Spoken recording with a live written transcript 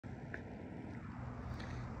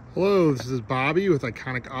Hello, this is Bobby with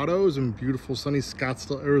Iconic Autos in beautiful sunny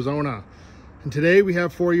Scottsdale, Arizona. And today we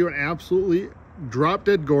have for you an absolutely drop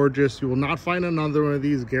dead gorgeous, you will not find another one of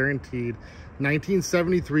these guaranteed,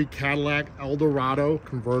 1973 Cadillac Eldorado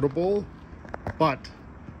Convertible. But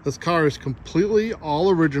this car is completely all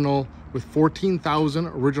original with 14,000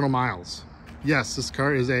 original miles. Yes, this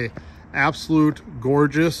car is a absolute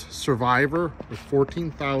gorgeous survivor with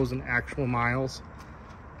 14,000 actual miles.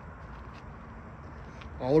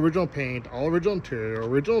 All original paint, all original interior,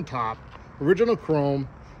 original top, original chrome,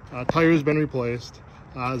 tires been replaced.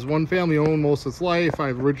 It's one family owned most of its life. I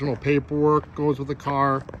have original paperwork goes with the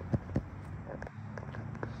car.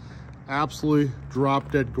 Absolutely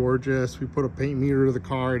drop dead gorgeous. We put a paint meter to the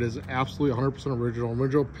car. It is absolutely 100%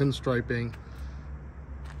 original pinstriping.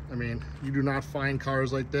 I mean, you do not find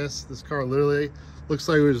cars like this. This car literally looks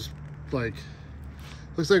like it was like,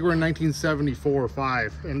 looks like we're in 1974 or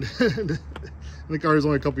 5, and the car is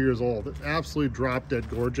only a couple years old. It's absolutely drop dead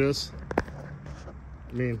gorgeous.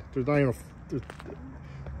 I mean, there's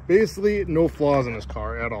basically no flaws in this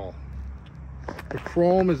car at all. The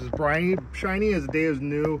chrome is as bright, shiny as the day is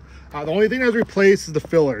new. The only thing that's replaced is the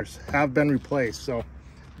fillers have been replaced, so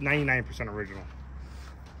 99% original.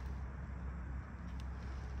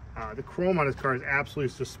 The chrome on this car is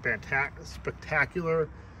absolutely just spectacular.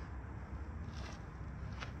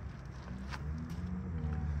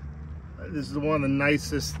 This is one of the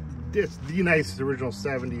nicest, it's the nicest original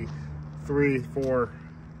 73, 4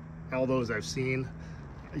 Aldos I've seen.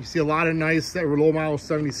 You see a lot of nice low mileage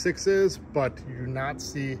 76s, but you do not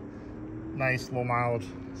see nice low mileage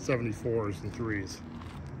 74s and 3s.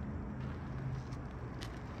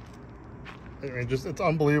 I mean, just, it's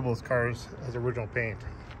unbelievable this car has original paint.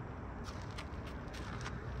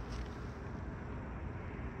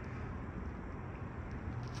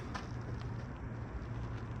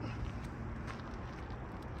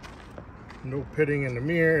 No pitting in the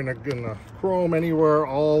mirror, in the chrome anywhere,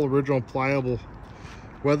 all original pliable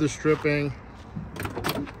weather stripping.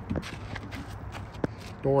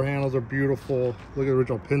 Door handles are beautiful. Look at the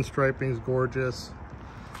original pinstriping, is gorgeous.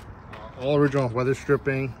 All original weather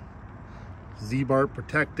stripping. Z-bar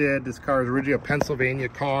protected. This car is originally a Pennsylvania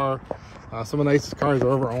car. Some of the nicest cars I've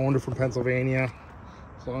ever owned are from Pennsylvania.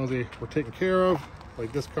 As long as they were taken care of,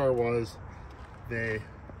 like this car was, they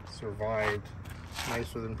survived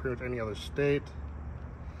nicer than pretty much any other state.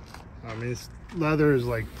 I mean, this leather is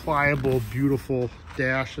like pliable, beautiful.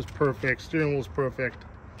 Dash is perfect. Steering wheel is perfect.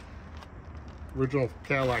 Original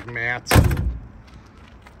Cadillac mats.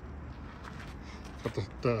 Got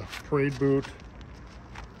the parade boot.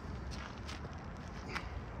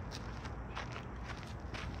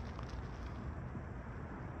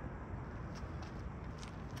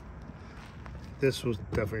 This was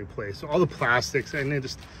definitely replaced. So all the plastics, and it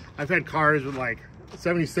just, I've had cars with like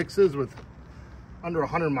 76s with under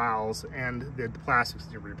 100 miles, and the plastics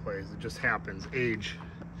get replaced. It just happens. Age,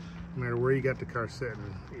 no matter where you got the car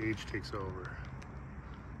sitting, age takes over.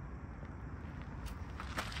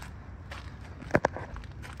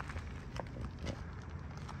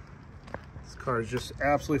 This car is just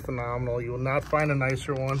absolutely phenomenal. You will not find a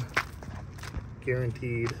nicer one,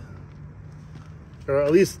 guaranteed. Or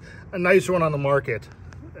at least a nicer one on the market.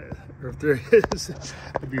 Or if there is,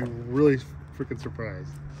 I'd be really freaking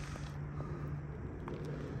surprised.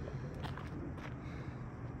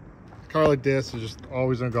 A car like this is just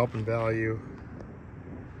always gonna go up in value.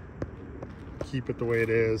 Keep it the way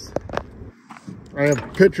it is. I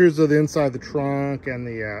have pictures of the inside of the trunk and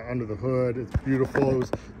the under the hood. It's beautiful. It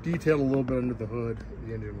was detailed a little bit under the hood.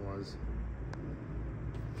 The engine was.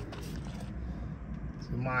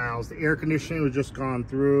 Miles. The air conditioning was just gone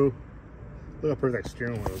through. Look how perfect that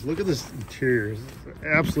steering wheel is. Look at this interior. It's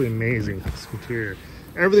absolutely amazing, this interior.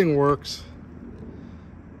 Everything works.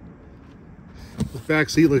 This back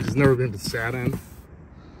seat looks like it's never been sat in.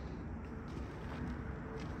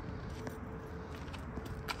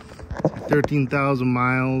 It's 13,000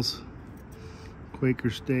 miles.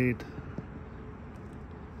 Quaker State.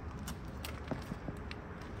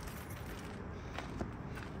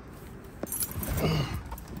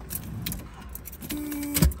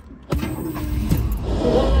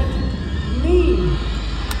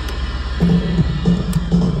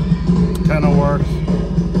 Antenna works,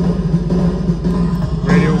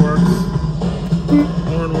 radio works,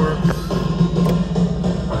 horn works,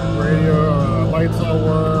 radio, lights all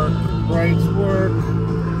work, brights work,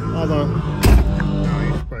 all the, no,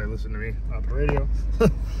 you should probably listen to me, not the radio.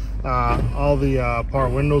 All the power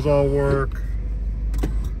windows all work,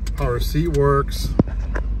 power seat works,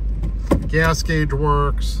 gas gauge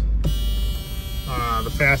works, the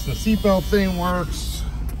fasten seatbelt thing works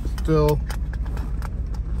still.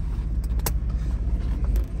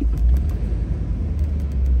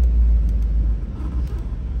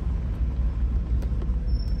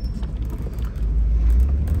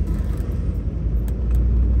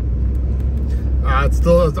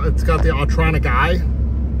 It's got the electronic eye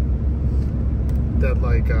that,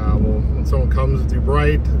 like, when someone comes too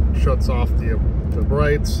bright, it shuts off the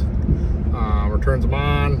brights, or turns them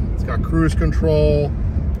on. It's got cruise control,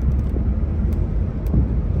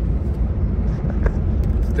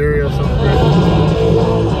 stereo sound.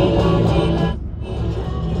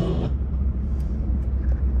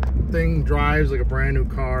 Thing drives like a brand new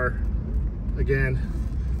car. Again,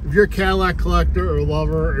 if you're a Cadillac collector or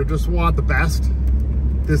lover or just want the best,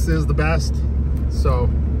 this is the best. So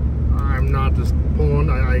I'm not just pulling.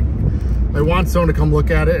 I want someone to come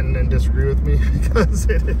look at it and disagree with me, because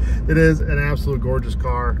it is an absolute gorgeous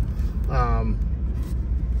car.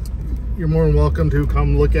 You're more than welcome to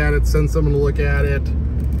come look at it, send someone to look at it.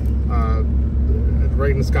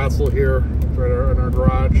 Right in Scottsdale here, right in our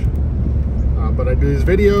garage. But I do these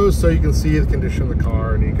videos so you can see the condition of the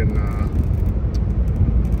car, and you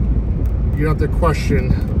don't have to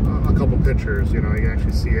question a couple pictures. You know, you can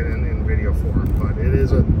actually see it in video form. But it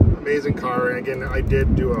is an amazing car, and again, I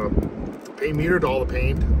did do a paint meter to all the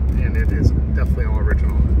paint, and it is definitely all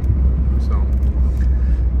original. So,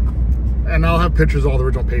 and I'll have pictures of all the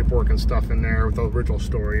original paperwork and stuff in there with the original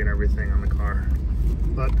story and everything on the car.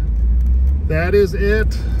 But that is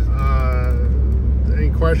it. Any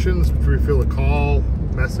questions, feel free to call,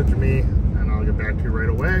 message me, and I'll get back to you right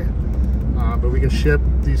away. But we can ship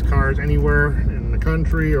these cars anywhere in the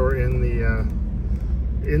country or in the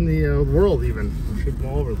world even. We'll ship them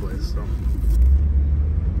all over the place. So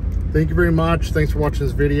thank you very much. Thanks for watching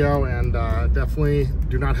this video, and definitely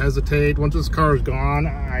do not hesitate. Once this car is gone,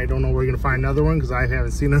 I don't know where you're gonna find another one, because I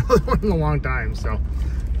haven't seen another one in a long time. So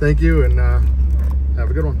thank you, and have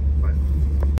a good one.